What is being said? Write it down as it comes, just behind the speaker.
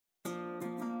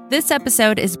This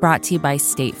episode is brought to you by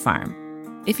State Farm.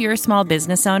 If you're a small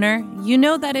business owner, you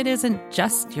know that it isn't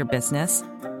just your business,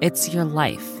 it's your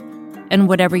life. And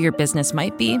whatever your business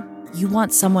might be, you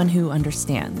want someone who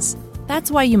understands. That's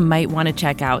why you might want to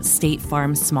check out State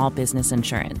Farm Small Business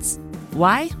Insurance.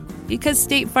 Why? Because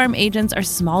State Farm agents are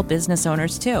small business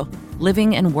owners too,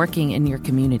 living and working in your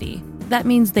community. That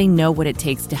means they know what it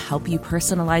takes to help you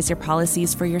personalize your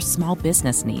policies for your small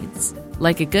business needs.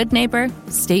 Like a good neighbor,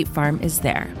 State Farm is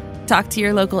there. Talk to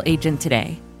your local agent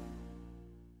today.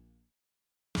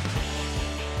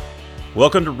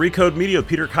 Welcome to Recode Media,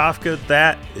 Peter Kafka.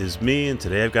 That is me, and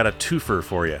today I've got a twofer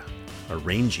for you. A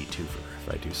rangy twofer,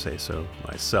 if I do say so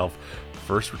myself.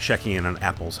 First, we're checking in on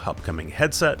Apple's upcoming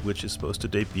headset, which is supposed to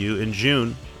debut in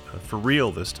June. For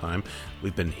real this time.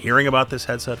 We've been hearing about this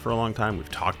headset for a long time.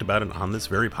 We've talked about it on this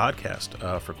very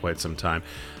podcast for quite some time.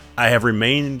 I have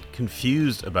remained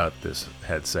confused about this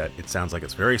headset. It sounds like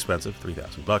it's very expensive,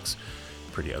 $3,000,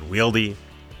 pretty unwieldy,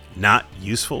 not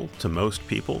useful to most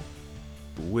people,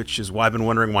 which is why I've been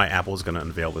wondering why Apple is going to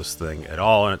unveil this thing at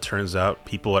all. And it turns out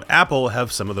people at Apple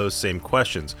have some of those same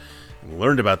questions. We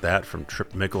learned about that from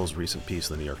Trip Mickel's recent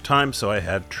piece in the New York Times, so I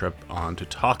had Trip on to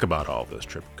talk about all of this.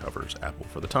 Trip covers Apple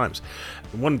for the Times.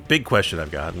 One big question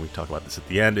I've got, and we talk about this at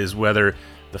the end, is whether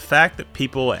the fact that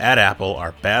people at Apple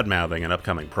are bad-mouthing an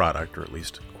upcoming product, or at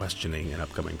least questioning an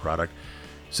upcoming product,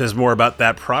 says more about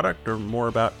that product or more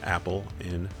about Apple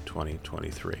in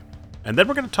 2023. And then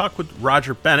we're going to talk with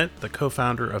Roger Bennett, the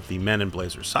co-founder of the Men in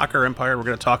Blazers soccer empire. We're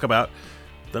going to talk about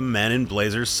the Men in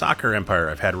Blazers soccer empire.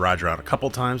 I've had Roger on a couple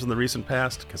times in the recent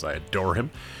past because I adore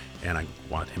him and I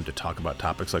want him to talk about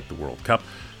topics like the World Cup.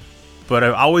 But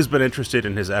I've always been interested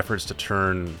in his efforts to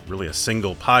turn really a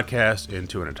single podcast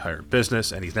into an entire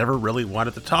business, and he's never really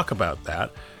wanted to talk about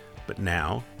that. But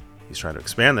now he's trying to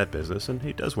expand that business, and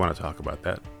he does want to talk about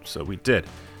that. So we did.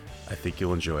 I think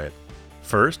you'll enjoy it.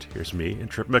 First, here's me and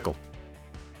Trip Mickel.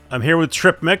 I'm here with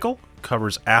Trip Mickel,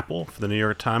 covers Apple for the New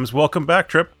York Times. Welcome back,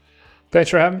 Trip. Thanks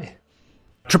for having me.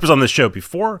 Trip was on this show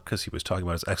before because he was talking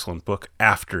about his excellent book,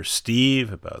 After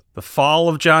Steve, about the fall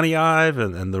of Johnny Ive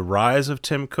and the rise of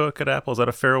Tim Cook at Apple. Is that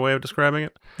a fair way of describing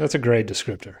it? That's a great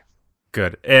descriptor.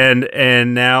 Good.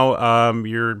 And now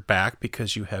you're back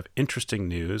because you have interesting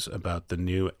news about the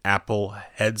new Apple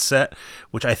headset,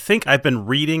 which I think I've been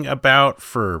reading about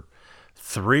for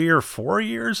 3 or 4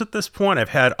 years at this point. I've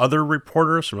had other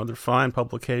reporters from other fine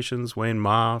publications, Wayne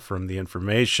Ma from The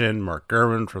Information, Mark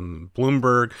Gurman from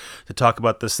Bloomberg, to talk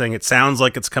about this thing. It sounds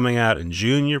like it's coming out in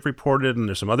June, you've reported, and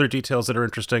there's some other details that are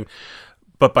interesting.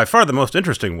 But by far the most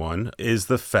interesting one is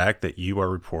the fact that you are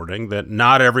reporting that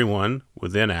not everyone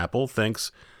within Apple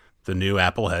thinks the new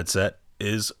Apple headset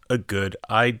is a good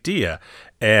idea.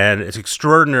 And it's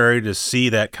extraordinary to see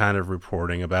that kind of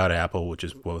reporting about Apple, which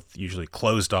is both usually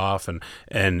closed off and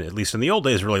at least in the old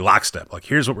days, really lockstep. Like,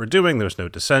 here's what we're doing. There's no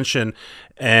dissension.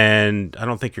 And I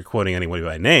don't think you're quoting anybody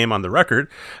by name on the record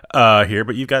here,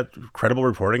 but you've got credible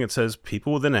reporting. It says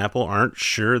people within Apple aren't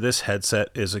sure this headset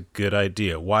is a good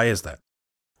idea. Why is that?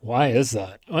 Why is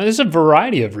that? Well, there's a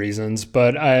variety of reasons,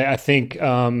 but I think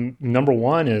number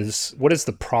one is, what is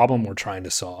the problem we're trying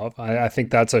to solve? I think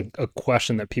that's a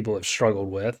question that people have struggled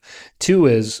with. Two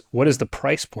is, what is the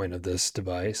price point of this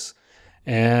device?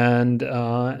 And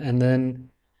then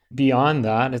beyond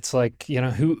that, it's like,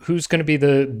 who's going to be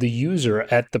the user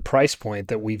at the price point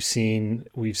that we've seen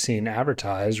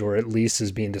advertised, or at least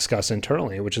is being discussed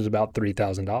internally, which is about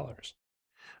 $3,000.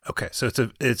 Okay, so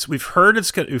we've heard in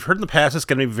the past it's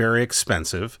going to be very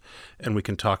expensive, and we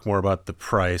can talk more about the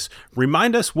price.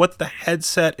 Remind us what the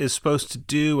headset is supposed to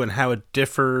do and how it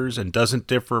differs and doesn't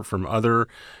differ from other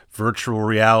virtual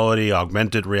reality,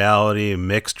 augmented reality,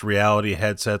 mixed reality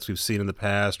headsets we've seen in the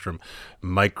past from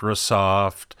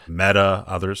Microsoft, Meta,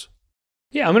 others.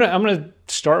 Yeah, I'm gonna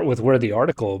start with where the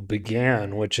article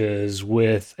began, which is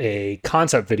with a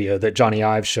concept video that Johnny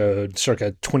Ive showed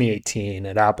circa 2018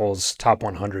 at Apple's Top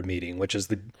 100 meeting, which is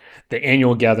the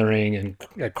annual gathering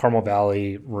at Carmel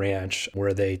Valley Ranch,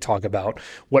 where they talk about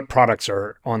what products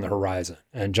are on the horizon.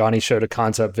 And Johnny showed a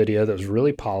concept video that was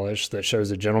really polished that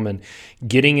shows a gentleman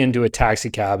getting into a taxi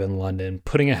cab in London,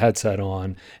 putting a headset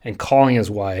on, and calling his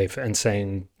wife and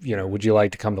saying, would you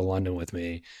like to come to London with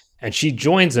me? And she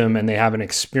joins him, and they have an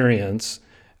experience,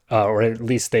 or at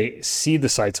least they see the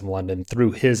sights of London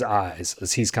through his eyes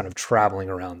as he's kind of traveling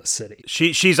around the city.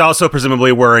 She's also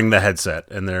presumably wearing the headset,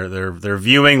 and they're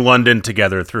viewing London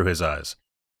together through his eyes.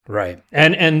 Right,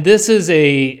 and this is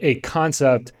a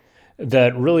concept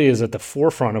that really is at the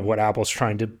forefront of what Apple's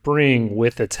trying to bring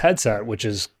with its headset, which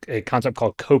is a concept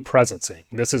called co-presencing.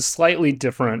 This is slightly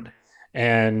different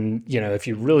And, if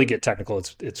you really get technical,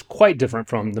 it's quite different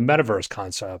from the metaverse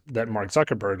concept that Mark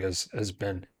Zuckerberg has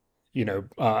been,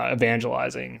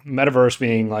 evangelizing. Metaverse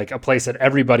being like a place that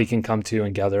everybody can come to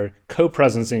and gather.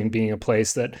 Co-presencing being a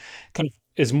place that kind of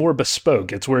is more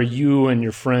bespoke. It's where you and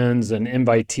your friends and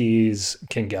invitees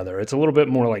can gather. It's a little bit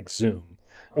more like Zoom,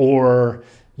 or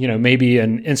maybe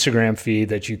an Instagram feed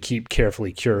that you keep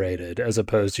carefully curated as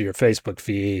opposed to your Facebook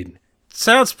feed.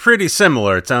 Sounds pretty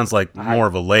similar. It sounds like more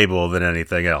of a label than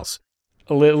anything else.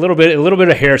 A little bit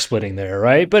of hair splitting there,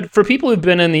 right? But for people who've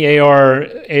been in the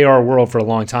AR world for a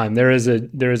long time, there is a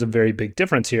very big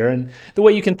difference here. And the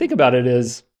way you can think about it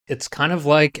is it's kind of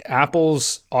like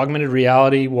Apple's augmented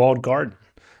reality walled garden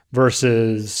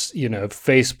versus,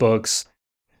 Facebook's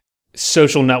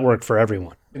social network for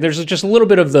everyone. There's just a little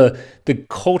bit of the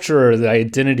culture, the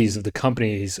identities of the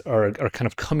companies are kind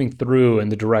of coming through in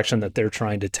the direction that they're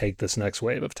trying to take this next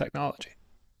wave of technology.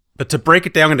 But to break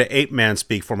it down into ape-man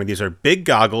speak for me, these are big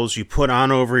goggles you put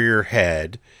on over your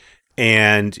head,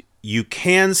 and you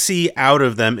can see out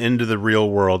of them into the real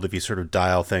world if you sort of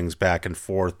dial things back and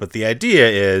forth. But the idea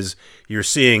is you're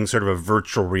seeing sort of a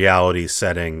virtual reality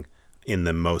setting in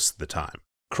them most of the time.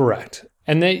 Correct.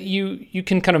 And that you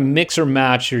can kind of mix or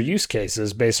match your use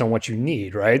cases based on what you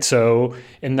need, right? So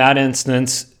in that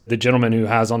instance, the gentleman who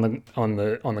has on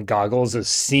the goggles is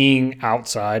seeing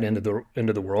outside into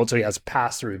the world, so he has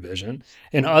pass-through vision.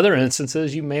 In other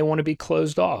instances, you may want to be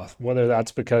closed off, whether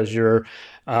that's because you're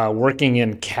working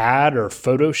in CAD or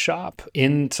Photoshop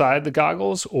inside the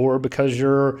goggles, or because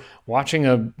you're watching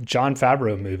a Jon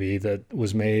Favreau movie that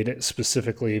was made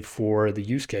specifically for the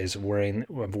use case of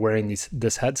wearing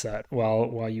this headset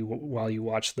while you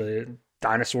watch the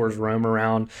dinosaurs roam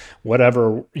around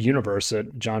whatever universe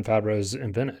that Jon Favreau's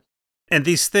invented. And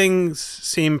these things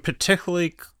seem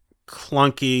particularly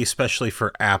clunky, especially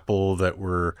for Apple, that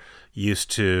we're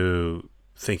used to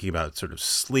thinking about sort of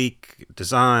sleek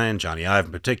design, Johnny Ive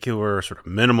in particular, sort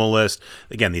of minimalist.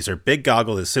 Again, these are big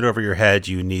goggles that sit over your head.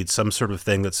 You need some sort of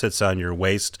thing that sits on your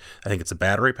waist. I think it's a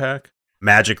battery pack.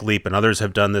 Magic Leap and others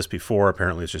have done this before.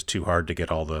 Apparently, it's just too hard to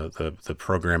get all the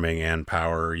programming and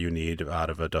power you need out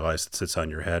of a device that sits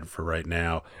on your head for right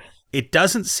now. It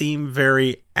doesn't seem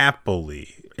very Apple-y.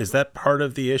 Is that part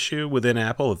of the issue within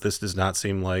Apple, if this does not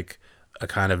seem like a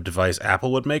kind of device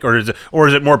Apple would make? Or is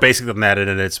it more basic than that,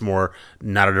 and it's more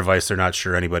not a device they're not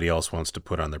sure anybody else wants to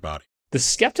put on their body? The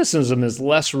skepticism is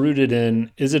less rooted in,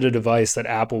 is it a device that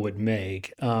Apple would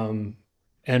make?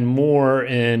 And more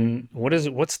in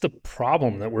what's the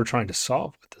problem that we're trying to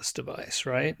solve with this device,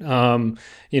 right?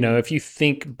 If you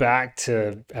think back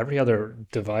to every other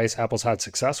device Apple's had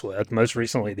success with, most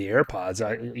recently the AirPods,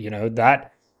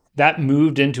 that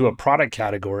moved into a product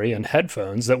category in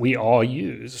headphones that we all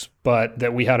use, but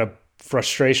that we had a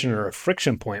frustration or a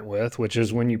friction point with, which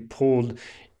is when you pulled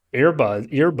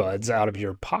earbuds out of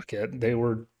your pocket, they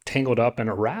were tangled up in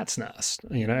a rat's nest.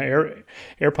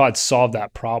 AirPods solved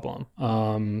that problem.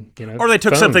 Or they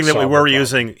took something that we were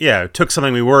using. Yeah, took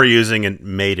something we were using and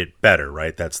made it better,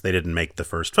 right? They didn't make the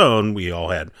first phone.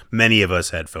 Many of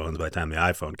us had phones by the time the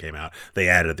iPhone came out. They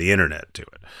added the internet to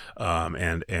it,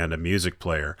 and a music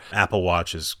player. Apple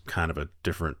Watch is kind of a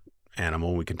different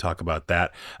animal. We can talk about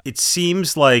that. It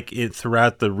seems like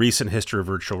throughout the recent history of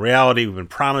virtual reality, we've been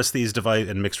promised these devices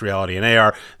and mixed reality and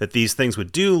AR, that these things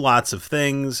would do lots of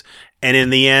things. And in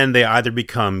the end, they either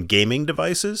become gaming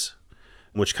devices,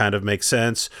 which kind of makes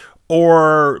sense,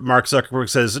 or Mark Zuckerberg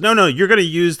says, no, you're going to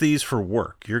use these for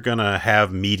work. You're going to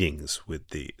have meetings with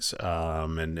these.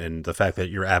 And the fact that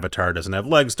your avatar doesn't have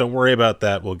legs, don't worry about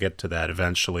that. We'll get to that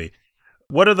eventually.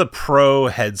 What do the pro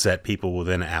headset people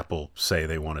within Apple say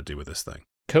they want to do with this thing?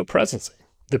 Co-presencing.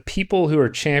 The people who are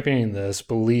championing this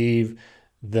believe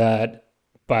that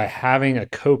by having a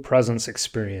co-presence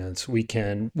experience, we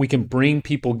can bring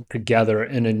people together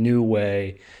in a new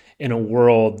way in a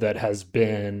world that has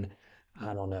been,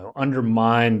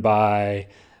 undermined by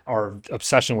our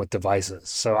obsession with devices.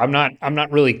 So I'm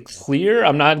not really clear.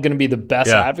 I'm not going to be the best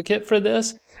advocate for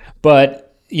this, but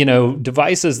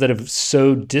devices that have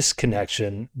so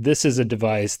disconnection, this is a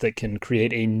device that can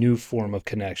create a new form of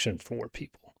connection for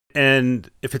people. And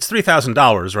if it's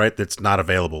 $3,000, right, that's not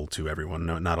available to everyone.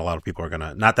 No, not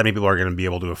that many people are going to be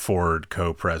able to afford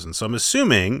co-presence. So I'm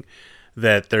assuming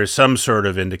that there's some sort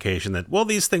of indication that, well,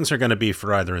 these things are going to be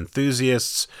for either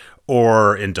enthusiasts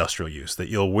or industrial use, that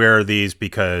you'll wear these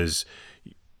because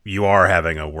you are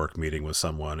having a work meeting with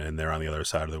someone and they're on the other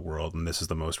side of the world, and this is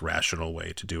the most rational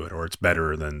way to do it, or it's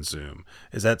better than Zoom.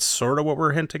 Is that sort of what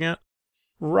we're hinting at?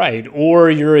 Right. Or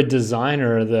you're a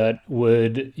designer that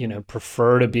would,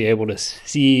 prefer to be able to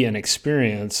see and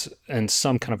experience in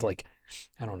some kind of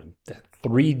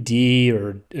 3D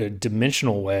or a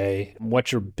dimensional way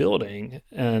what you're building.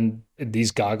 And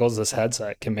these goggles, this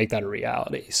headset can make that a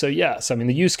reality. So, yes, I mean,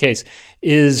 the use case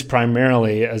is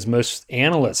primarily, as most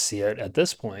analysts see it at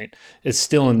this point, is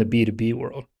still in the B2B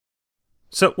world.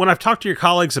 So when I've talked to your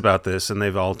colleagues about this, and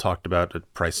they've all talked about a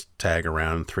price tag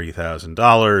around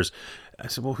 $3,000, I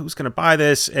said, well, who's going to buy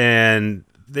this? And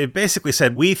they've basically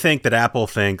said, we think that Apple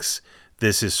thinks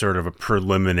this is sort of a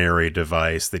preliminary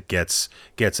device that gets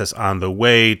us on the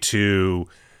way to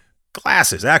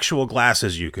glasses, actual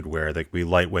glasses you could wear that could be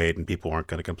lightweight, and people aren't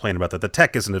going to complain about that. The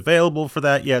tech isn't available for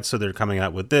that yet, so they're coming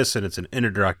out with this, and it's an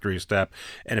introductory step.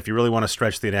 And if you really want to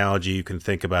stretch the analogy, you can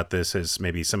think about this as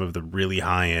maybe some of the really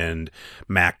high-end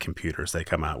Mac computers they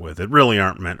come out with that really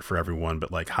aren't meant for everyone,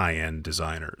 but like high-end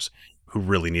designers who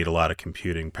really need a lot of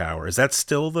computing power. Is that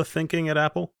still the thinking at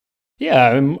Apple?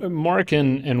 Yeah, Mark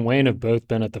and Wayne have both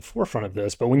been at the forefront of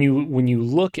this. But when you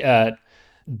look at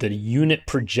the unit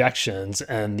projections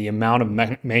and the amount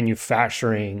of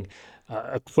manufacturing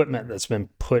equipment that's been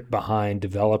put behind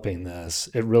developing this,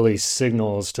 it really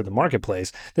signals to the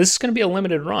marketplace this is going to be a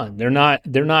limited run. They're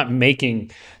not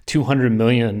making 200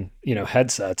 million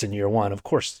headsets in year one. Of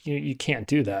course, you can't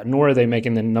do that. Nor are they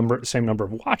making the same number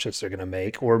of watches they're going to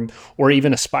make, or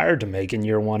even aspired to make in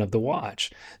year one of the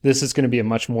watch. This is going to be a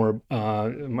much more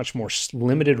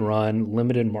limited run,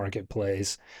 limited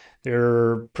marketplace.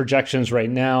 Their projections right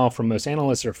now from most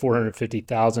analysts are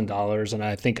 $450,000, and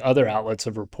I think other outlets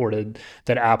have reported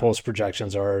that Apple's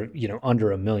projections are, under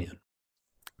 $1 million.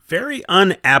 Very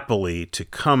un-Apple-y to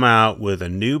come out with a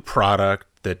new product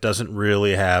that doesn't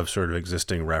really have sort of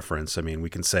existing reference. I mean, we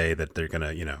can say that they're going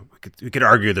to, we could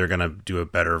argue they're going to do a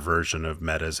better version of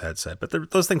Meta's headset,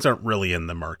 but those things aren't really in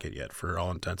the market yet for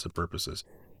all intents and purposes.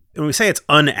 And when we say it's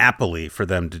un-Apple-y for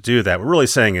them to do that, we're really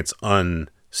saying it's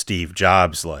Steve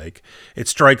Jobs like. It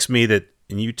strikes me that,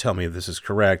 and you tell me if this is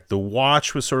correct, the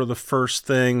watch was sort of the first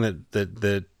thing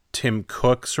that Tim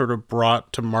Cook sort of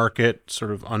brought to market sort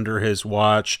of under his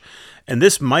watch. And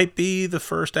this might be the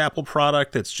first Apple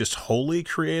product that's just wholly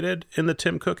created in the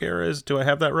Tim Cook era. Do I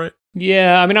have that right?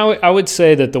 Yeah, I mean, I would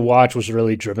say that the watch was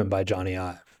really driven by Johnny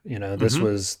Ive.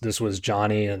 This was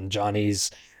Johnny and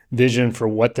Johnny's vision for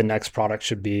what the next product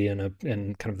should be in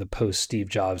kind of the post Steve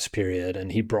Jobs period,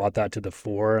 and he brought that to the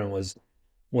fore and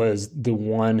was the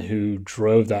one who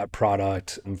drove that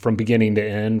product from beginning to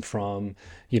end, from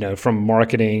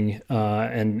marketing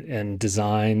and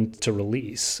design to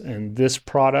release. And this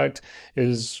product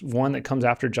is one that comes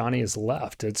after Johnny has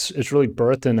left. It's really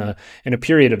birthed in a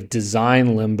period of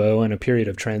design limbo and a period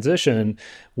of transition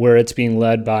where it's being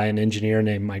led by an engineer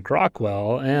named Mike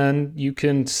Rockwell, and you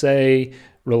can say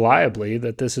reliably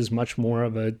that this is much more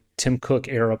of a Tim Cook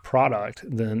era product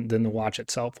than the watch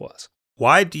itself was.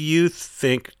 Why do you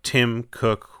think Tim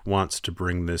Cook wants to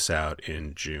bring this out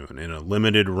in June in a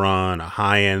limited run, a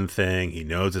high-end thing? He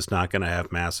knows it's not going to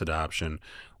have mass adoption.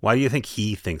 Why do you think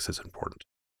he thinks it's important?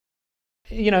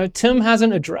 Tim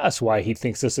hasn't addressed why he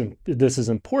thinks this is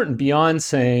important beyond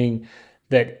saying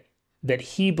that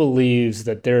he believes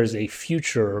that there is a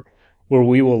future where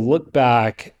we will look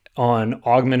back on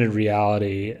augmented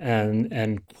reality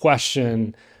and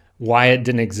question why it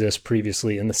didn't exist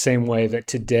previously, in the same way that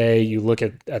today you look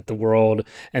at the world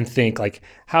and think, like,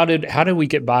 how did we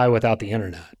get by without the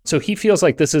internet? So he feels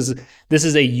like this is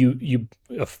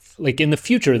like in the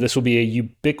future, this will be a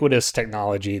ubiquitous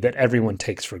technology that everyone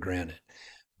takes for granted.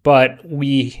 But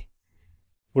we're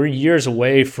years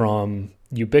away from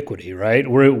ubiquity, right?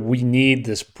 We need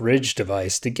this bridge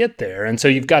device to get there. And so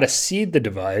you've got to seed the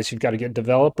device. You've got to get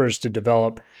developers to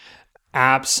develop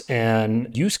apps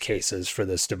and use cases for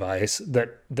this device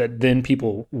that then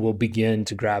people will begin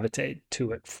to gravitate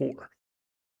to it for.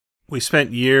 We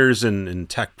spent years in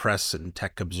tech press and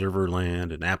tech observer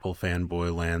land and Apple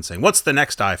fanboy land saying, what's the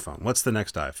next iPhone? What's the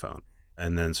next iPhone?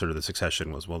 And then sort of the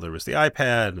succession was, well, there was the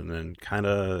iPad and then kind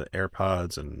of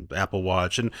AirPods and Apple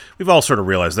Watch. And we've all sort of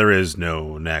realized there is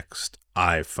no next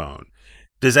iPhone.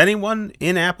 Does anyone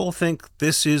in Apple think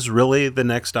this is really the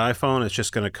next iPhone? It's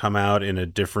just going to come out in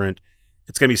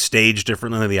it's going to be staged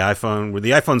differently than the iPhone, where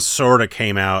the iPhone sort of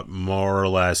came out more or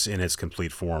less in its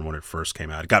complete form when it first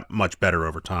came out. It got much better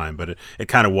over time, but it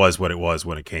kind of was what it was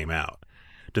when it came out.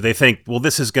 Do they think, well,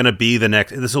 this is going to be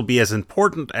this will be as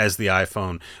important as the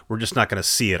iPhone. We're just not going to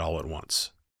see it all at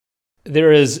once.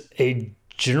 There is a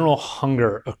general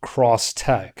hunger across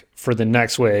tech for the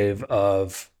next wave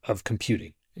of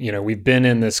computing. We've been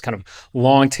in this kind of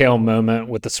long tail moment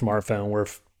with the smartphone. We're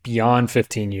beyond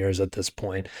 15 years at this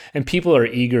point, and people are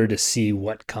eager to see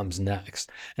what comes next.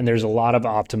 And there's a lot of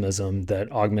optimism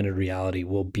that augmented reality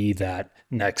will be that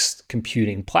next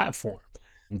computing platform.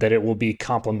 that it will be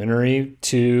complementary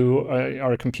to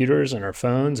our computers and our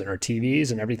phones and our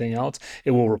TVs and everything else.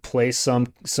 It will replace some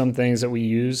things that we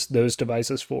use those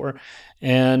devices for,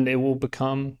 and it will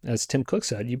become, as Tim Cook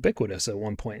said, ubiquitous at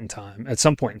some point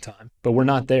in time. But we're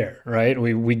not there, right?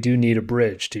 We do need a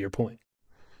bridge, to your point.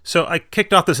 So I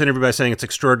kicked off this interview by saying it's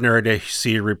extraordinary to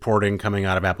see reporting coming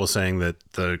out of Apple saying that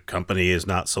the company is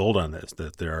not sold on this,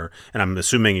 that there are, and I'm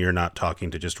assuming you're not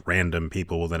talking to just random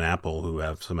people within Apple who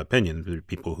have some opinion,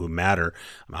 people who matter.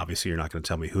 Obviously, you're not going to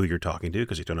tell me who you're talking to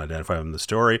because you don't identify them in the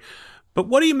story. But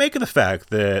what do you make of the fact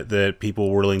that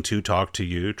people were willing to talk to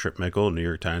you, Trip Mickle, New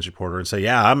York Times reporter, and say,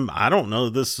 yeah, I don't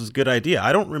know this is a good idea.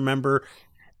 I don't remember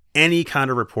any kind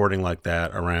of reporting like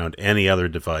that around any other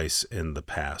device in the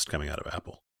past coming out of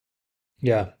Apple.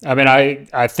 Yeah. I mean,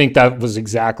 I think that was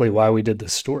exactly why we did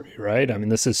this story, right? I mean,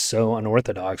 this is so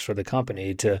unorthodox for the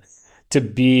company to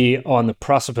be on the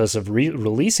precipice of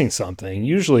releasing something.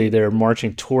 Usually they're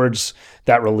marching towards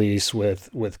that release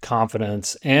with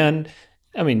confidence and,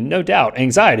 I mean, no doubt,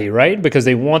 anxiety, right? Because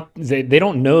they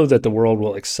don't know that the world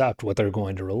will accept what they're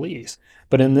going to release.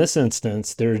 But in this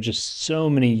instance, there are just so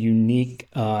many unique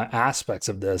aspects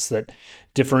of this that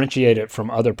differentiate it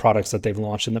from other products that they've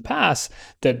launched in the past,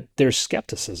 that there's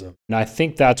skepticism. And I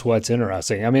think that's what's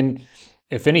interesting. I mean,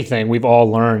 if anything, we've all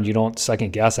learned you don't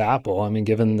second guess Apple. I mean,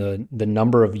 given the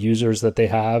number of users that they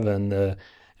have and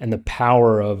the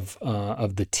power of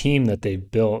the team that they've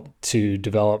built to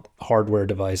develop hardware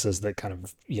devices that kind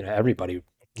of, everybody,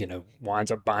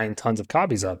 winds up buying tons of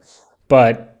copies of.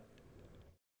 But,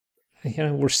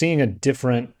 we're seeing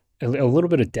a little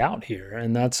bit of doubt here,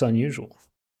 and that's unusual.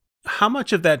 How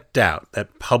much of that doubt,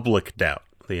 that public doubt,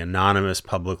 the anonymous,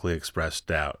 publicly expressed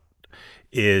doubt,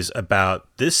 is about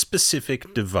this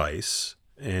specific device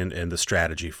and the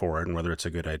strategy for it and whether it's a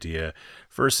good idea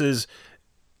versus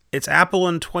it's Apple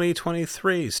in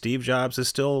 2023. Steve Jobs is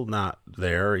still not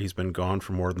there. He's been gone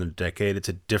for more than a decade. It's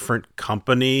a different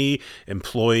company.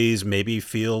 Employees maybe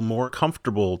feel more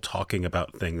comfortable talking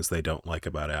about things they don't like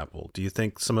about Apple. Do you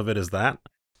think some of it is that?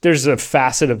 There's a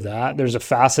facet of that. There's a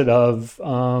facet of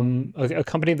a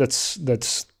company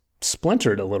that's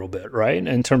splintered a little bit, right?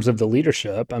 In terms of the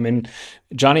leadership. I mean,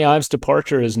 Johnny Ive's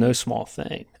departure is no small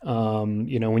thing.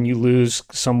 When you lose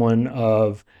someone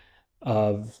of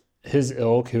his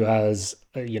ilk who has,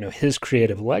 his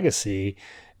creative legacy,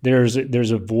 there's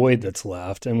a void that's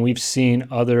left. And we've seen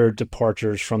other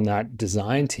departures from that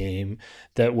design team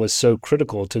that was so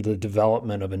critical to the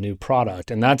development of a new product.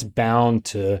 And that's bound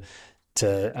to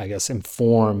I guess,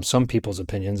 inform some people's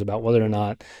opinions about whether or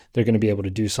not they're going to be able to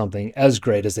do something as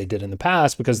great as they did in the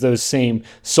past, because those same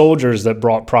soldiers that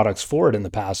brought products forward in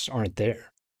the past aren't there.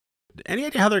 Any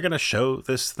idea how they're going to show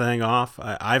this thing off?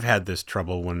 I've had this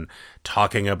trouble when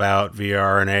talking about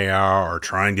VR and AR or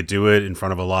trying to do it in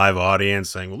front of a live audience,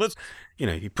 saying, well, let's,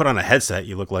 you put on a headset,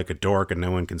 you look like a dork and no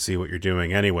one can see what you're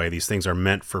doing anyway. These things are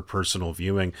meant for personal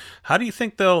viewing. How do you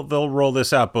think they'll roll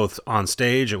this out, both on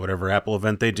stage at whatever Apple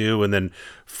event they do, and then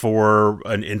for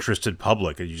an interested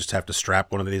public? You just have to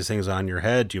strap one of these things on your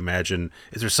head. Do you imagine,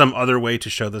 is there some other way to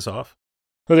show this off?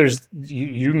 Well,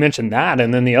 you mentioned that,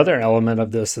 and then the other element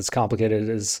of this that's complicated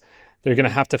is they're going to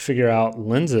have to figure out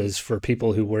lenses for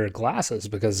people who wear glasses,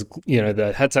 because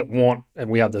the headset won't, and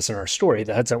we have this in our story,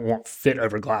 the headset won't fit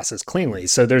over glasses cleanly.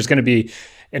 So there's going to be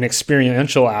an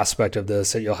experiential aspect of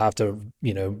this that you'll have to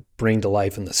bring to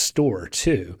life in the store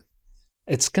too.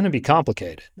 It's going to be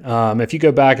complicated. If you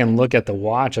go back and look at the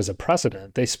watch as a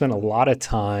precedent, they spent a lot of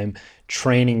time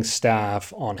training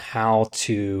staff on how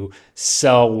to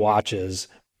sell watches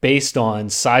based on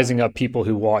sizing up people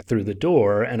who walk through the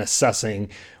door and assessing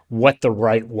what the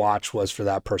right watch was for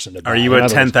that person to buy. Are you a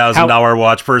 $10,000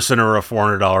 watch person or a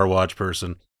 $400 watch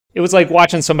person? It was like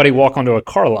watching somebody walk onto a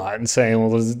car lot and saying,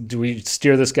 well, do we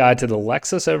steer this guy to the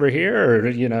Lexus over here,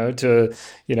 or,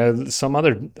 to some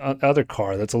other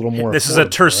car that's a little more This is a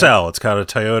Tercel. Right? It's called a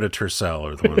Toyota Tercel,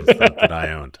 or the ones that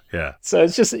I owned. Yeah. So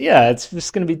it's just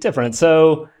going to be different.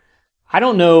 So I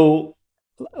don't know.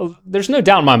 There's no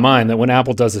doubt in my mind that when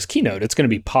Apple does this keynote, it's going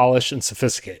to be polished and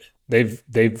sophisticated.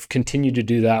 They've continued to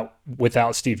do that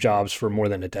without Steve Jobs for more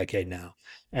than a decade now.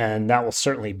 And that will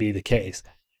certainly be the case.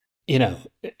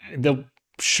 They'll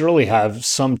surely have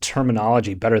some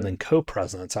terminology better than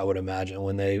co-presidents, I would imagine,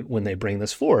 when they bring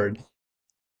this forward,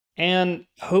 and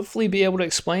hopefully be able to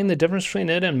explain the difference between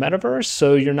it and metaverse,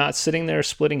 so you're not sitting there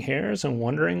splitting hairs and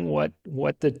wondering what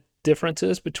the difference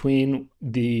is between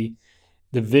the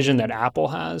vision that Apple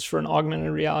has for an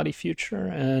augmented reality future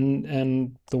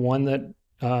and the one that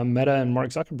Meta and Mark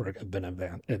Zuckerberg have been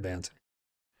advancing.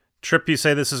 Trip, you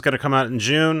say this is going to come out in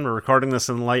June. We're recording this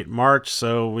in late March,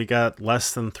 so we got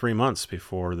less than 3 months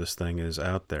before this thing is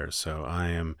out there. So I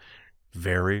am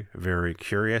very, very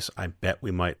curious. I bet we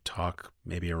might talk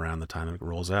maybe around the time it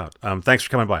rolls out. Thanks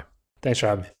for coming by. Thanks for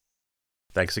having me.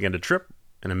 Thanks again to Trip.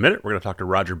 In a minute, we're going to talk to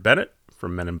Roger Bennett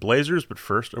from Men in Blazers, but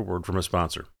first, a word from a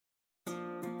sponsor.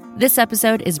 This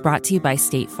episode is brought to you by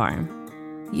State Farm.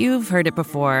 You've heard it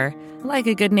before. Like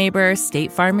a good neighbor,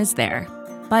 State Farm is there.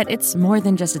 But it's more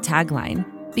than just a tagline,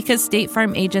 because State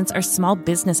Farm agents are small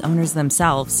business owners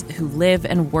themselves who live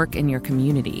and work in your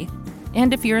community.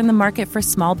 And if you're in the market for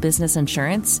small business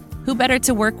insurance, who better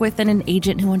to work with than an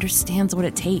agent who understands what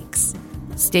it takes?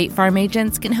 State Farm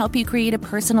agents can help you create a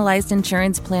personalized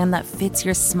insurance plan that fits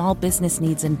your small business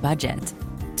needs and budget.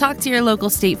 Talk to your local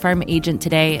State Farm agent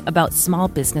today about small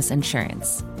business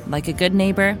insurance. Like a good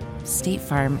neighbor, State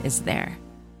Farm is there.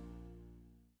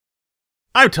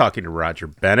 I'm talking to Roger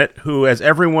Bennett, who, as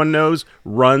everyone knows,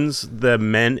 runs the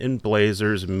Men in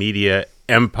Blazers media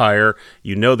empire.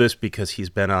 You know this because he's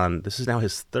been on, this is now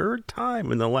his third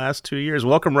time in the last 2 years.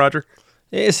 Welcome, Roger.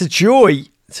 It's a joy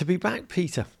to be back,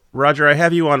 Peter. Roger, I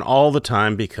have you on all the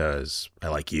time because I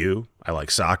like you. I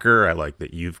like soccer. I like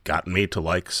that you've gotten me to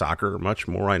like soccer much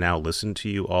more. I now listen to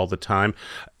you all the time.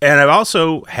 And I've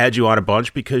also had you on a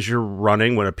bunch because you're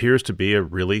running what appears to be a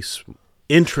really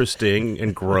interesting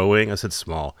and growing, I said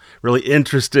small, really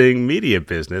interesting media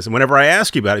business. And whenever I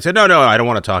ask you about it, you said, no, I don't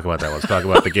want to talk about that. Let's talk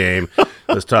about the game.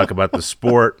 Let's talk about the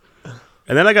sport.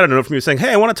 And then I got a note from you saying,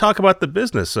 hey, I want to talk about the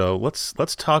business. So let's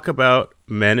talk about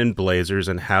Men in Blazers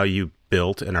and how you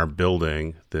built and are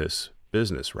building this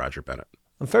business, Roger Bennett.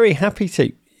 I'm very happy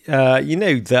to. You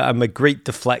know that I'm a great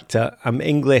deflector. I'm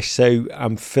English, so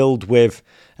I'm filled with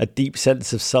a deep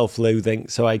sense of self-loathing,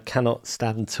 so I cannot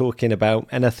stand talking about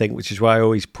anything, which is why I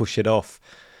always push it off.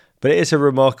 But it is a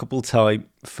remarkable time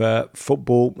for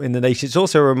football in the nation. It's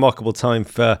also a remarkable time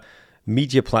for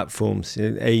media platforms,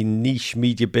 a niche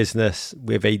media business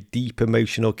with a deep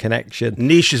emotional connection.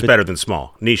 Niche is better than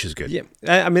small. Niche is good. Yeah,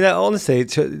 I mean, honestly,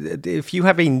 if you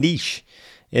have a niche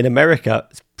in America,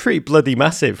 it's pretty bloody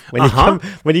massive.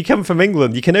 When you come from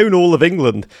England, you can own all of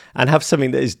England and have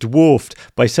something that is dwarfed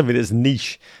by something that's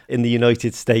niche in the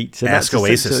United States. And ask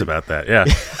Oasis about that, yeah.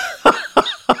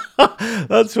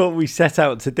 That's what we set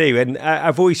out to do. And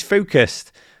I've always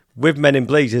focused with Men in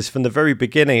Blazers from the very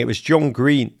beginning. It was John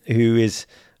Green, who is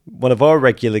one of our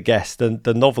regular guests, and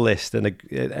the novelist and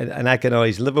an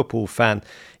agonised Liverpool fan.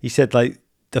 He said, like,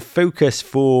 the focus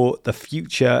for the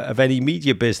future of any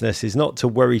media business is not to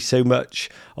worry so much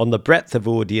on the breadth of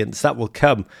audience, that will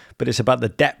come, but it's about the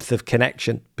depth of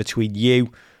connection between you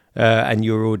and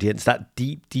your audience, that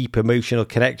deep emotional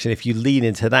connection. If you lean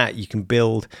into that, you can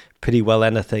build pretty well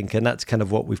anything. And that's kind of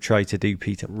what we've tried to do,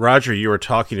 Peter. Roger, you were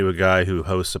talking to a guy who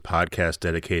hosts a podcast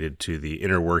dedicated to the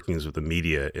inner workings of the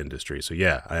media industry. So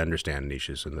yeah, I understand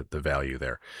niches and the value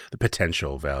there, the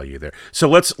potential value there. So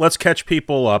let's catch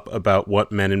people up about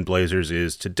what Men in Blazers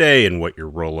is today and what you're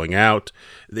rolling out.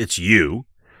 It's you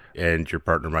and your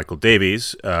partner, Michael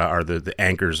Davies, are the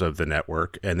anchors of the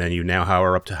network. And then you now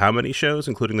are up to how many shows,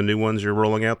 including the new ones you're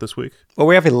rolling out this week? Well,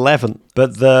 we have 11,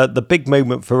 but the big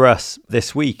moment for us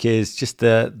this week is just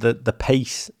the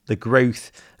pace, the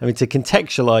growth. I mean, to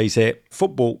contextualize it,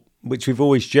 football, which we've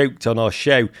always joked on our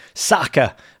show,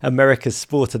 soccer, America's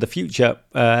sport of the future,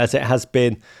 as it has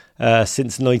been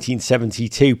since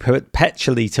 1972,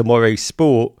 perpetually tomorrow's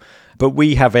sport. But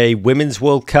we have a Women's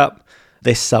World Cup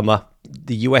this summer.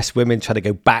 The US women try to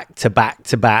go back to back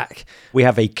to back. We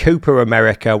have a Copa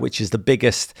America, which is the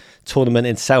biggest tournament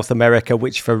in South America,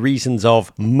 which for reasons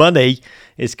of money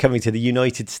is coming to the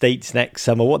United States next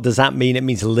summer. What does that mean? It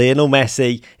means Lionel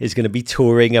Messi is going to be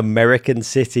touring American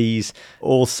cities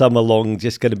all summer long,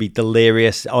 just going to be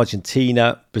delirious.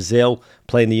 Argentina, Brazil,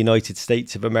 playing the United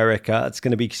States of America. It's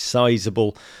going to be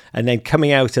sizable. And then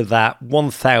coming out of that,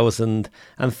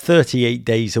 1,038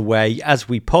 days away, as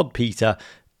we pod, Peter,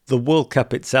 the World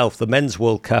Cup itself, the Men's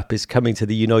World Cup, is coming to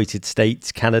the United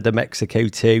States, Canada, Mexico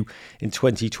too in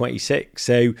 2026.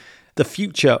 So the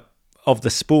future of the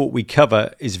sport we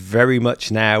cover is very much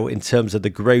now in terms of the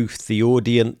growth, the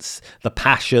audience, the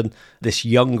passion, this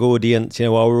young audience.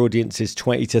 Our audience is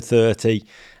 20 to 30.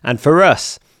 And for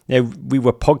us, we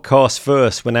were podcast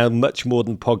first. We're now much more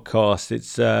than podcast.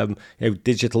 It's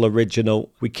digital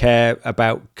original. We care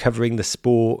about covering the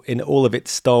sport in all of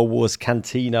its Star Wars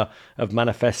cantina of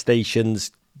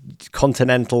manifestations,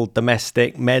 continental,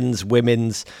 domestic, men's,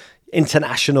 women's,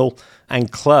 international,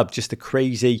 and club. Just a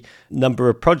crazy number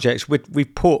of projects. We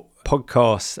put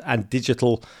podcasts and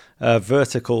digital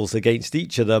verticals against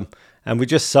each of them, And we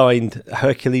just signed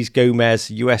Hercules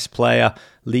Gomez, US player,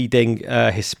 leading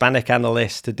Hispanic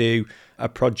analyst, to do a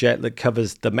project that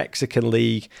covers the Mexican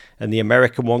League and the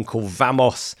American one called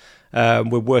Vamos.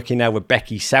 We're working now with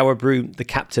Becky Sauerbrunn, the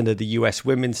captain of the US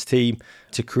women's team,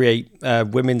 to create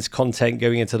women's content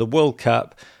going into the World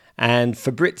Cup. And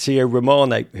Fabrizio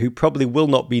Romano, who probably will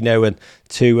not be known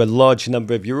to a large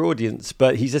number of your audience,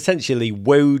 but he's essentially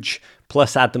Woj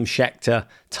plus Adam Schechter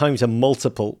times a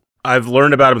multiple. I've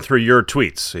learned about him through your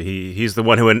tweets. He's the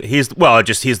one he's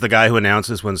the guy who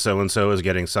announces when so-and-so is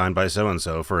getting signed by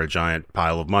so-and-so for a giant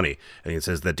pile of money. And he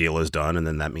says the deal is done, and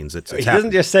then that means it's He happened.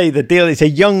 doesn't just say the deal. It's a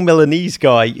young Milanese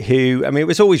guy who, it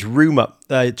was always rumour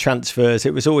transfers.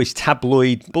 It was always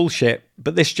tabloid bullshit.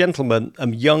 But this gentleman, a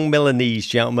young Milanese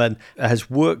gentleman, has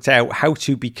worked out how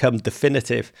to become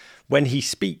definitive. When he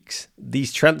speaks,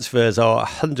 these transfers are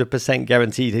 100%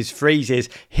 guaranteed. His phrase is,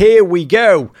 "Here we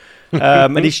go."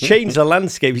 And he's changed the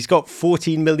landscape. He's got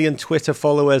 14 million Twitter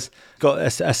followers, got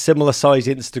a similar size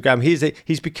Instagram.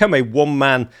 He's become a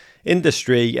one-man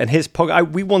industry, and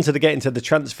we wanted to get into the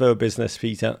transfer business,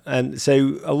 Peter. And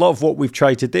so a lot of what we've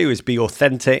tried to do is be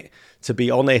authentic, to be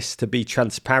honest, to be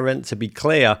transparent, to be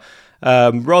clear,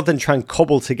 rather than try and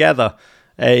cobble together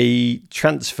a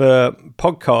transfer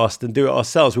podcast and do it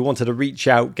ourselves. We wanted to reach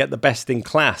out, get the best in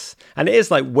class. And it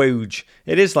is like Woj,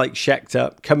 it is like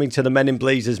Schechter coming to the Men in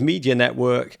Blazers media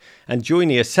network and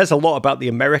joining us. Says a lot about the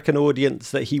American audience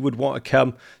that he would want to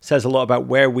come, says a lot about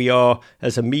where we are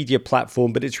as a media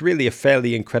platform, but it's really a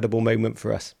fairly incredible moment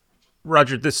for us.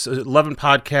 Roger, this 11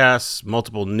 podcasts,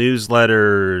 multiple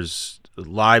newsletters,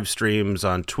 live streams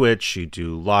on Twitch, you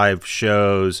do live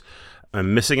shows.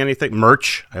 I'm missing anything?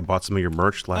 Merch. I bought some of your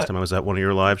merch last time I was at one of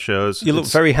your live shows. You look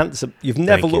very handsome. You've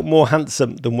never looked more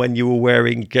handsome than when you were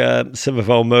wearing some of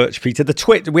our merch, Peter.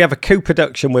 We have a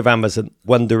co-production with Amazon,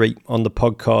 Wondery, on the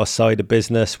podcast side of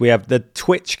business. We have the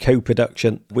Twitch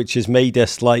co-production, which has made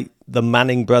us like the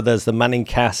Manning brothers, the Manning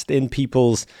cast in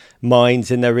people's minds,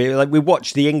 in their ear. Like, we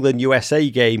watched the England-USA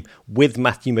game with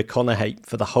Matthew McConaughey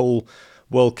for the whole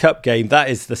World Cup game. That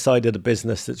is the side of the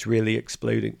business that's really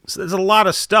exploding. So there's a lot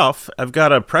of stuff. I've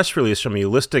got a press release from you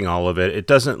listing all of it. It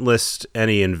doesn't list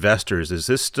any investors. Is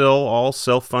this still all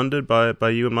self-funded by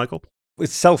you and Michael?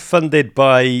 It's self-funded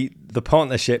by the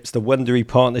partnerships, the Wondery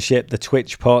partnership, the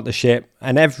Twitch partnership,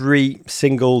 and every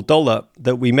single dollar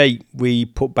that we make, we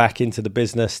put back into the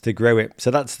business to grow it.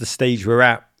 So that's the stage we're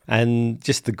at. And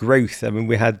just the growth.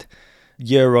 We had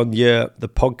year on year, the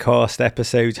podcast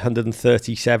episodes,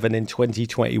 137 in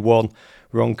 2021.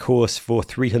 We're on course for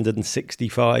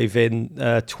 365 in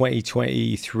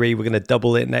 2023. We're going to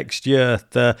double it next year.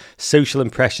 The social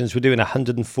impressions, we're doing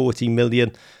 140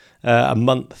 million a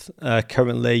month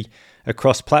currently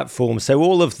across platforms. So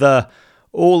all of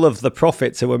the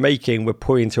profits that we're making, we're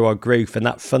pouring into our growth, and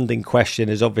that funding question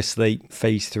is obviously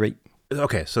phase 3.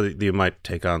 Okay, so you might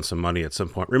take on some money at some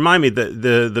point. Remind me,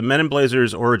 the Men in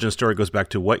Blazers origin story goes back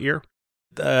to what year?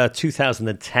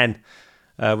 2010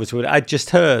 was what I just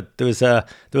heard. There was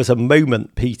a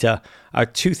moment, Peter.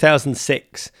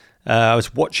 2006. I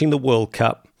was watching the World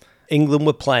Cup. England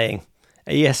were playing.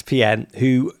 ESPN,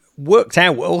 who worked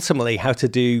out ultimately how to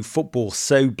do football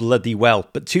so bloody well.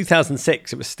 But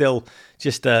 2006, it was still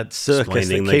just a circus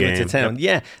that came into town. Yep.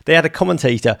 Yeah, they had a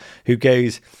commentator who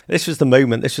goes, "This was the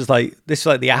moment. This was like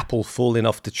the apple falling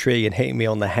off the tree and hitting me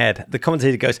on the head." The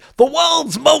commentator goes, "The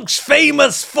world's most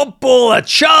famous footballer,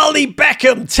 Charlie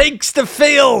Beckham, takes the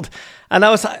field." And I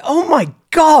was like, "Oh my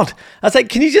God!" I was like,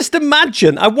 "Can you just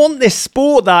imagine? I want this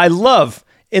sport that I love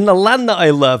in the land that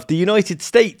I love, the United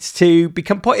States, to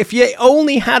become part." If you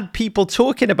only had people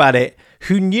talking about it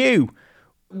who knew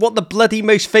what the bloody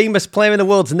most famous player in the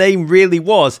world's name really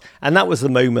was. And that was the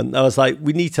moment. I was like,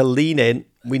 we need to lean in.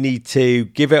 We need to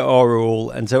give it our all.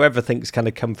 And so everything's kind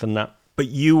of come from that. But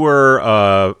you were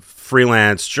a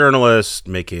freelance journalist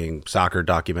making soccer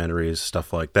documentaries,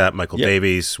 stuff like that. Michael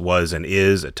Davies was and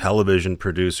is a television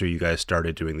producer. You guys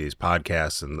started doing these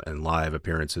podcasts and live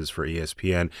appearances for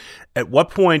ESPN. At what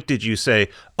point did you say,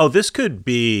 oh, this could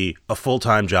be a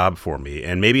full-time job for me,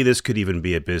 and maybe this could even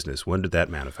be a business? When did that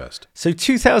manifest? So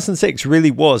 2006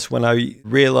 really was when I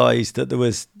realized that there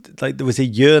was a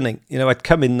yearning. I'd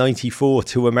come in 94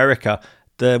 to America.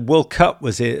 The World Cup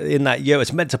was in that year.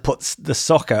 It's meant to put the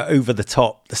soccer over the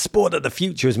top. The sport of the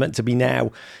future is meant to be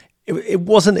now. It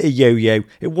wasn't a yo-yo.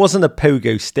 It wasn't a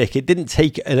pogo stick. It didn't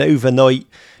take an overnight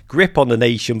grip on the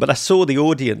nation, but I saw the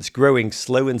audience growing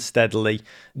slow and steadily,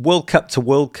 World Cup to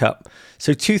World Cup.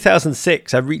 So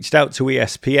 2006, I reached out to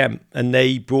ESPN and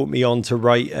they brought me on to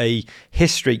write a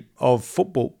history of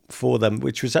football for them,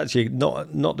 which was actually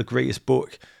not the greatest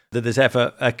book that has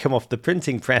ever come off the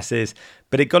printing presses,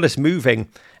 but it got us moving.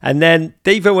 And then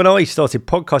Davo and I started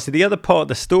podcasting. The other part of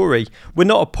the story, we're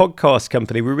not a podcast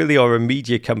company. We really are a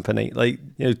media company, like,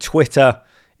 Twitter,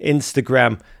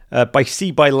 Instagram, by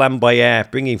sea, by land, by air,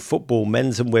 bringing football,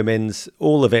 men's and women's,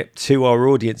 all of it to our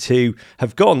audience who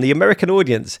have gone. The American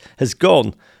audience has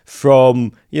gone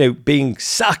from, being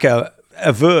soccer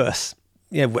averse,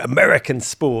 American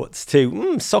sports,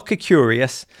 to soccer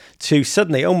curious, to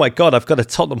suddenly, oh my God, I've got a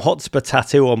Tottenham Hotspur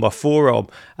tattoo on my forearm.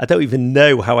 I don't even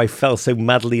know how I fell so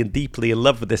madly and deeply in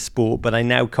love with this sport, but I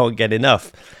now can't get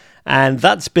enough. And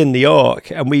that's been the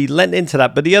arc, and we lent into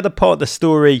that. But the other part of the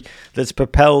story that's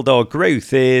propelled our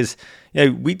growth is,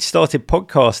 we'd started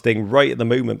podcasting right at the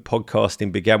moment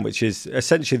podcasting began, which is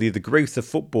essentially the growth of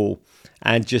football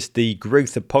and just the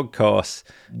growth of podcasts.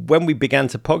 When we began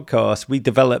to podcast, we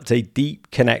developed a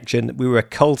deep connection. We were a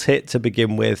cult hit to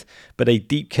begin with, but a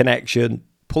deep connection,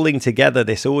 pulling together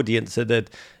this audience that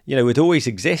had always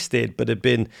existed, but had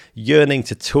been yearning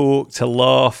to talk, to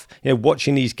laugh,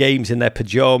 watching these games in their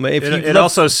pajama. It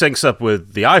also syncs up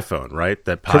with the iPhone, right?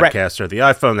 That podcasts are the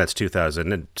iPhone. That's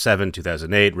 2007,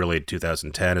 2008, really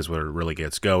 2010 is where it really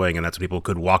gets going. And that's when people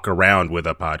could walk around with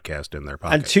a podcast in their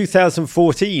pocket. And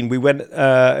 2014, we went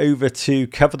over to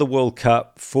cover the World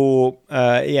Cup for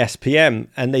ESPN,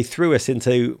 and they threw us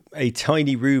into a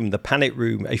tiny room, the Panic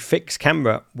Room, a fixed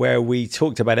camera, where we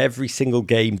talked about every single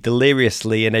game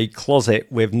deliriously in a closet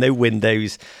with no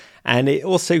windows. And it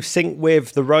also synced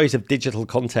with the rise of digital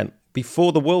content.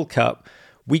 Before the World Cup,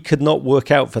 we could not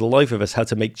work out for the life of us how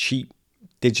to make cheap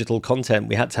digital content.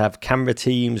 We had to have camera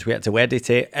teams, we had to edit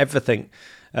it, everything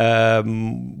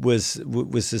was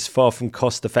as far from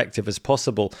cost effective as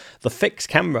possible. The fixed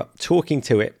camera, talking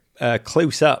to it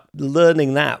close up,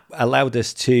 learning that allowed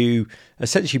us to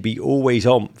essentially be always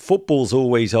on. Football's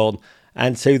always on.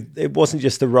 And so it wasn't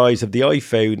just the rise of the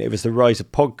iPhone, it was the rise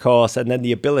of podcasts, and then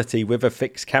the ability with a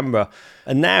fixed camera.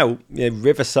 And now,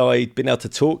 Riverside, being able to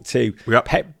talk to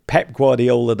Pep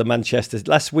Guardiola, the Manchester...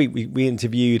 Last week, we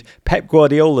interviewed Pep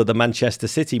Guardiola, the Manchester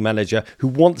City manager, who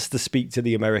wants to speak to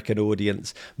the American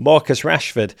audience. Marcus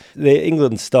Rashford, the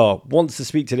England star, wants to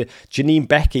speak to Janine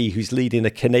Becky, who's leading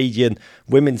the Canadian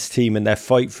women's team in their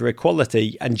fight for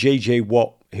equality, and JJ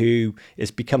Watt, who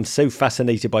has become so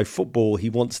fascinated by football, he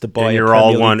wants to buy. And you're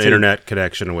all one internet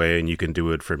connection away, and you can do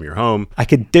it from your home. I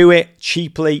can do it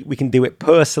cheaply. We can do it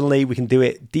personally. We can do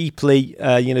it deeply.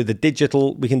 The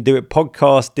digital. We can do it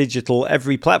podcast, digital,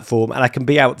 every platform, and I can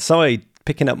be outside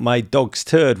picking up my dog's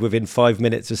turd within 5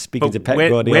 minutes of speaking to Pep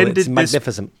Guardiola. It's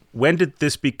magnificent. When did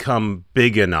this become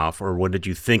big enough, or when did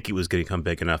you think it was going to become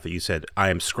big enough that you said, I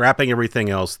am scrapping everything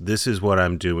else, this is what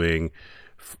I'm doing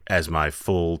as my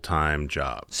full-time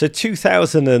job? So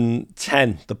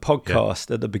 2010, the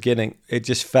podcast at the beginning, it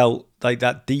just felt like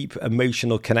that deep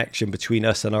emotional connection between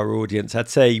us and our audience. I'd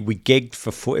say we gigged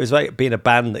it was like being a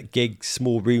band that gigged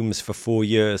small rooms for 4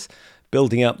 years,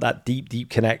 building up that deep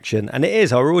connection. And it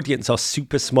is, our audience are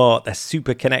super smart, they're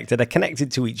super connected, they're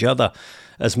connected to each other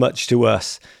as much to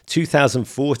us.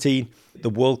 2014, the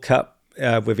World Cup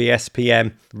with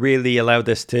ESPN really allowed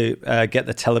us to get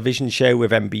the television show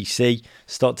with NBC,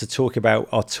 start to talk about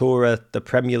our Torah, the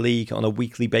Premier League, on a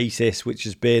weekly basis, which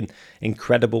has been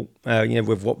incredible.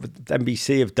 With what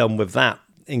NBC have done with that,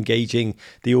 engaging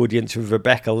the audience with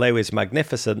Rebecca Lowe is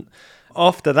magnificent.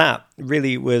 After that,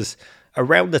 really it was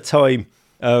around the time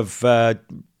of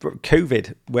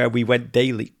COVID where we went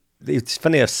daily. It's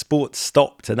funny how sports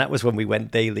stopped, and that was when we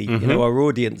went daily. Mm-hmm. Our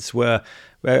audience were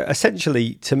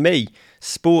essentially, to me,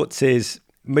 sports is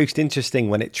most interesting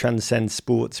when it transcends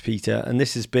sports, Peter. And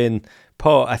this has been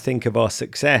part, I think, of our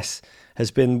success,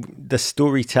 has been the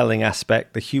storytelling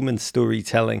aspect, the human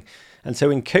storytelling. And so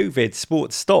in COVID,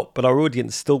 sports stopped, but our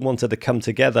audience still wanted to come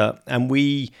together. And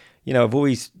we, I've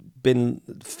always been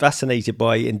fascinated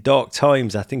by, in dark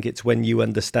times, I think it's when you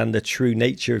understand the true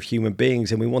nature of human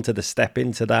beings, and we wanted to step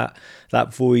into that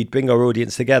void, bring our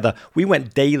audience together. We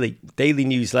went daily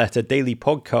newsletter, daily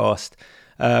podcast,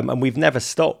 and we've never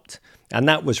stopped. And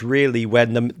that was really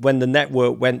when the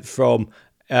network went from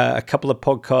a couple of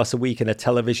podcasts a week and a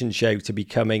television show to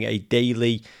becoming a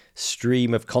daily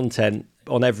stream of content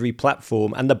on every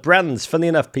platform. And the brands, funny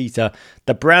enough, Peter,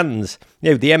 the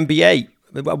NBA,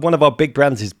 one of our big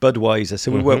brands is Budweiser.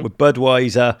 So we work with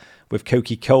Budweiser, with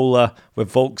Coca-Cola,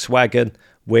 with Volkswagen,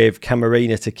 with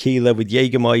Camarena Tequila, with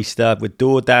Jägermeister, with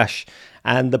DoorDash.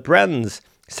 And the brands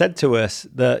said to us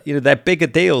that, they're bigger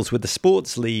deals with the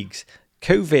sports leagues.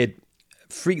 COVID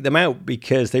freaked them out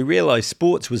because they realized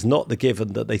sports was not the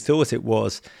given that they thought it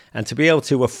was. And to be able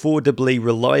to affordably,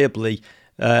 reliably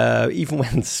even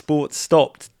when sports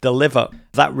stopped, deliver.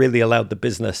 That really allowed the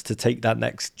business to take that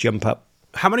next jump up.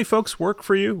 How many folks work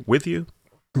for you, with you?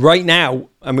 Right now,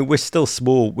 I mean, we're still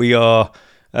small. We are,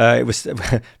 it was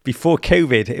before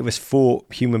COVID, it was 4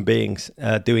 human beings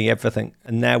doing everything.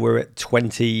 And now we're at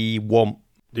 21.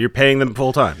 You're paying them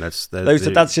full time. That's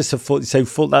just a full. So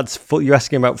full. That's full. You're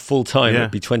asking about full time. Yeah.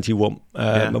 It'd be 21.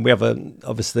 And we have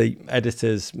obviously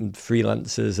editors and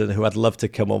freelancers, and who I'd love to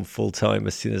come on full time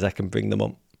as soon as I can bring them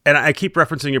on. And I keep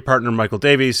referencing your partner, Michael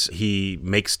Davies. He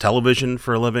makes television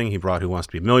for a living. He brought Who Wants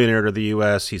to Be a Millionaire to the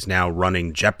U.S. He's now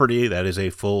running Jeopardy. That is a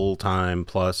full-time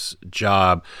plus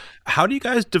job. How do you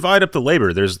guys divide up the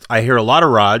labor? I hear a lot of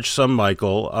Raj, some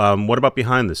Michael. What about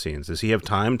behind the scenes? Does he have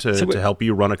time to help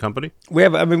you run a company? We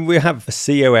have a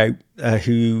CEO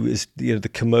who is the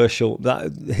commercial.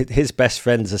 His best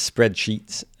friends are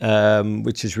spreadsheets,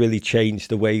 which has really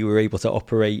changed the way we're able to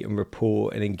operate and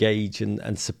report and engage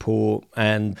and support.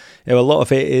 And a lot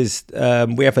of it is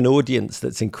we have an audience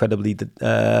that's incredibly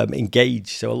engaged.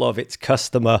 So a lot of it's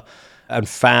customer and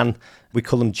fan. We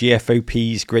call them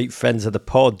GFOPs, great friends of the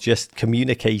pod, just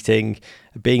communicating,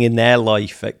 being in their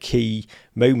life at key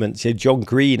moments. John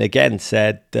Green, again,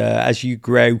 said, as you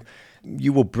grow,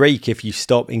 you will break if you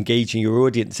stop engaging your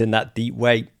audience in that deep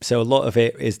way. So a lot of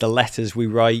it is the letters we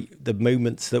write, the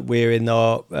moments that we're in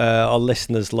our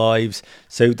listeners' lives.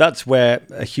 So that's where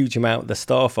a huge amount of the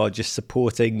staff are just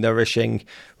supporting, nourishing,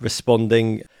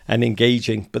 responding and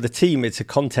engaging. But the team, it's a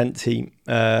content team,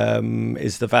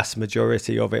 is the vast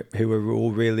majority of it, who are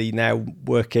all really now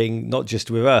working not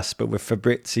just with us, but with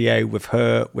Fabrizio, with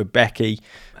her, with Becky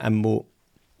and more.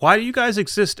 Why do you guys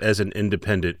exist as an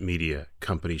independent media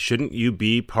company? Shouldn't you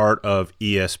be part of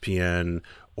ESPN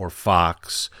or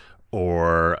Fox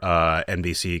or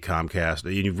NBC,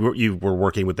 Comcast? You were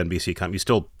working with NBC, you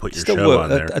still put your show on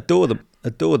there. Adore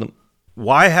them.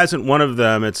 Why hasn't one of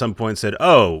them at some point said,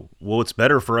 oh, well, it's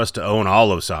better for us to own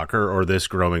all of soccer or this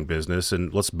growing business,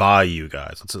 and let's buy you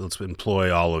guys. Let's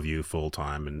employ all of you full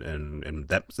time, and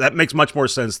that makes much more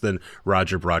sense than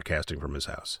Roger broadcasting from his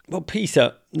house. Well,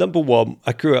 Peter, number one,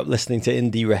 I grew up listening to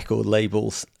indie record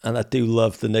labels, and I do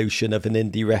love the notion of an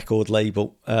indie record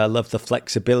label. I love the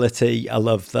flexibility. I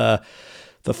love the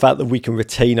fact that we can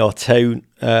retain our tone.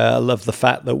 I love the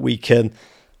fact that we can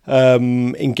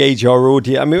engage our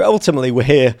audience. I mean, ultimately, we're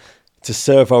here to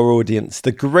serve our audience.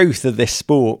 The growth of this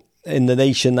sport in the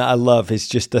nation that I love is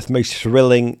just the most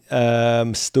thrilling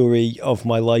story of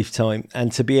my lifetime.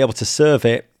 And to be able to serve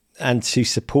it and to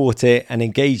support it and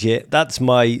engage it, that's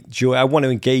my joy. I want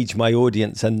to engage my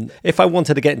audience. And if I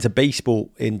wanted to get into baseball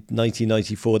in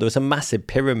 1994, there was a massive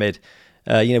pyramid.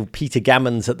 Peter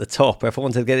Gammons at the top. If I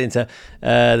wanted to get into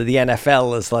the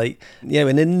NFL, as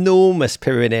an enormous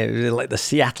pyramid, like the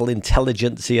Seattle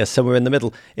Intelligentsia somewhere in the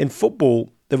middle. In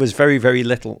football, there was very, very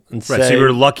little. And right, so you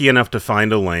were lucky enough to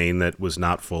find a lane that was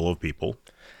not full of people.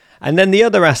 And then the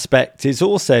other aspect is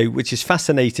also, which is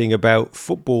fascinating about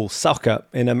football, soccer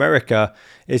in America,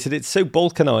 is that it's so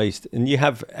balkanized. And you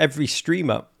have every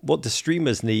streamer. What do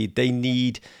streamers need? They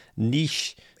need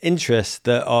niche interests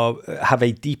that have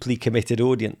a deeply committed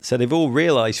audience. So they've all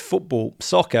realized football,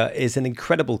 soccer is an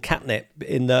incredible catnip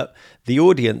in that the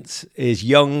audience is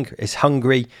young, is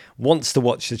hungry, wants to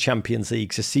watch the Champions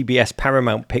League. So CBS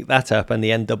Paramount picked that up, and the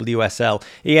NWSL.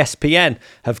 ESPN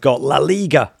have got La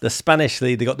Liga, the Spanish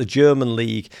league. They've got the German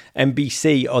league.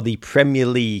 NBC are the Premier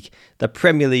League. The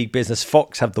Premier League business.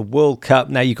 Fox have the World Cup.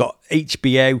 Now you've got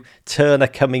HBO, Turner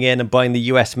coming in and buying the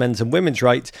US men's and women's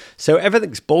rights. So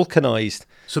everything's balkanized.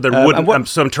 So there wouldn't.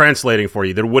 So I'm translating for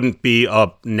you. There wouldn't be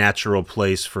a natural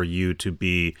place for you to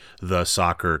be the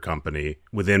soccer company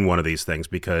within one of these things,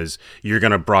 because you're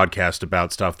going to broadcast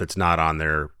about stuff that's not on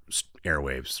their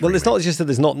airwaves. Streaming. Well, it's not just that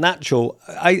there's not natural.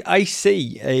 I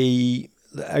see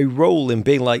a role in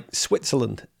being like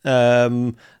Switzerland.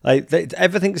 Everything's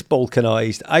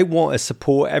balkanized. I want to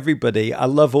support everybody. I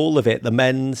love all of it. The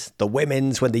men's, the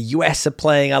women's, when the US are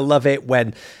playing, I love it.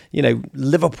 When,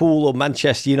 Liverpool or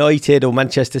Manchester United or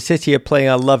Manchester City are playing,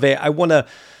 I love it. I want to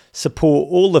support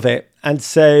all of it. And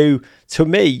so to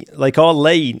me, our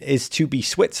lane is to be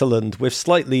Switzerland with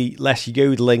slightly less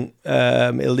yodeling,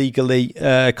 illegally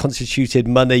constituted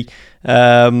money,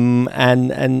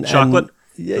 and chocolate.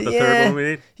 The third one we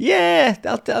need? Yeah,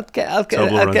 I'll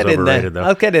get in there. Though.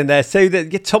 I'll get in there. So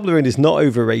Toblerone is not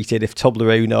overrated. If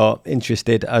Toblerone are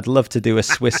interested, I'd love to do a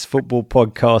Swiss football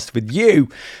podcast with you.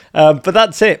 But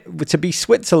that's it. To be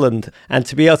Switzerland and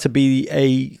to be able to be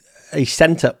a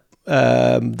centre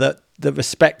that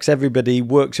respects everybody,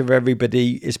 works with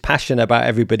everybody, is passionate about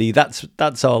everybody.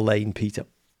 That's our lane, Peter.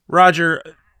 Roger,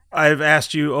 I've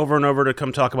asked you over and over to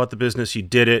come talk about the business. You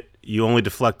did it. You only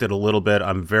deflected a little bit.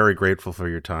 I'm very grateful for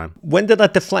your time. When did I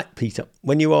deflect, Peter?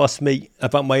 When you asked me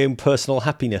about my own personal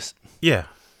happiness? Yeah.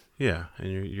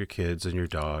 And your kids and your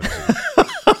dogs and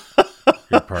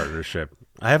your partnership.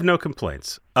 I have no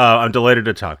complaints. I'm delighted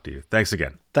to talk to you. Thanks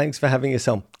again. Thanks for having us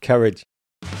on. Courage.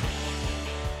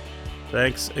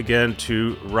 Thanks again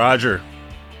to Roger.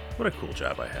 What a cool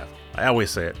job I have. I always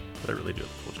say it, but I really do have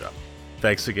a cool job.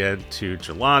 Thanks again to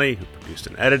Jelani, who produced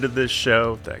and edited this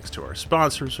show. Thanks to our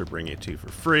sponsors for bringing it to you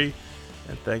for free.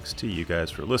 And thanks to you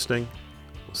guys for listening.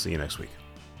 We'll see you next week.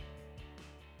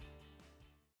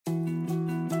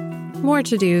 More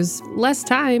to-dos, less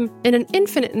time, and an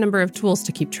infinite number of tools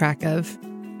to keep track of.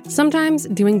 Sometimes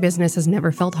doing business has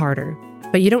never felt harder,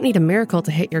 but you don't need a miracle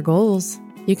to hit your goals.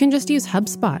 You can just use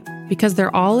HubSpot, because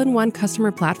their all-in-one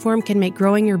customer platform can make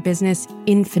growing your business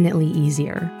infinitely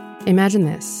easier. Imagine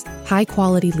this: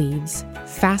 high-quality leads,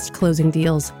 fast closing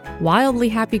deals, wildly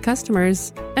happy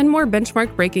customers, and more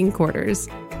benchmark-breaking quarters.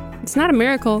 It's not a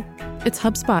miracle, it's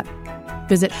HubSpot.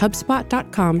 Visit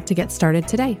HubSpot.com to get started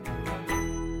today.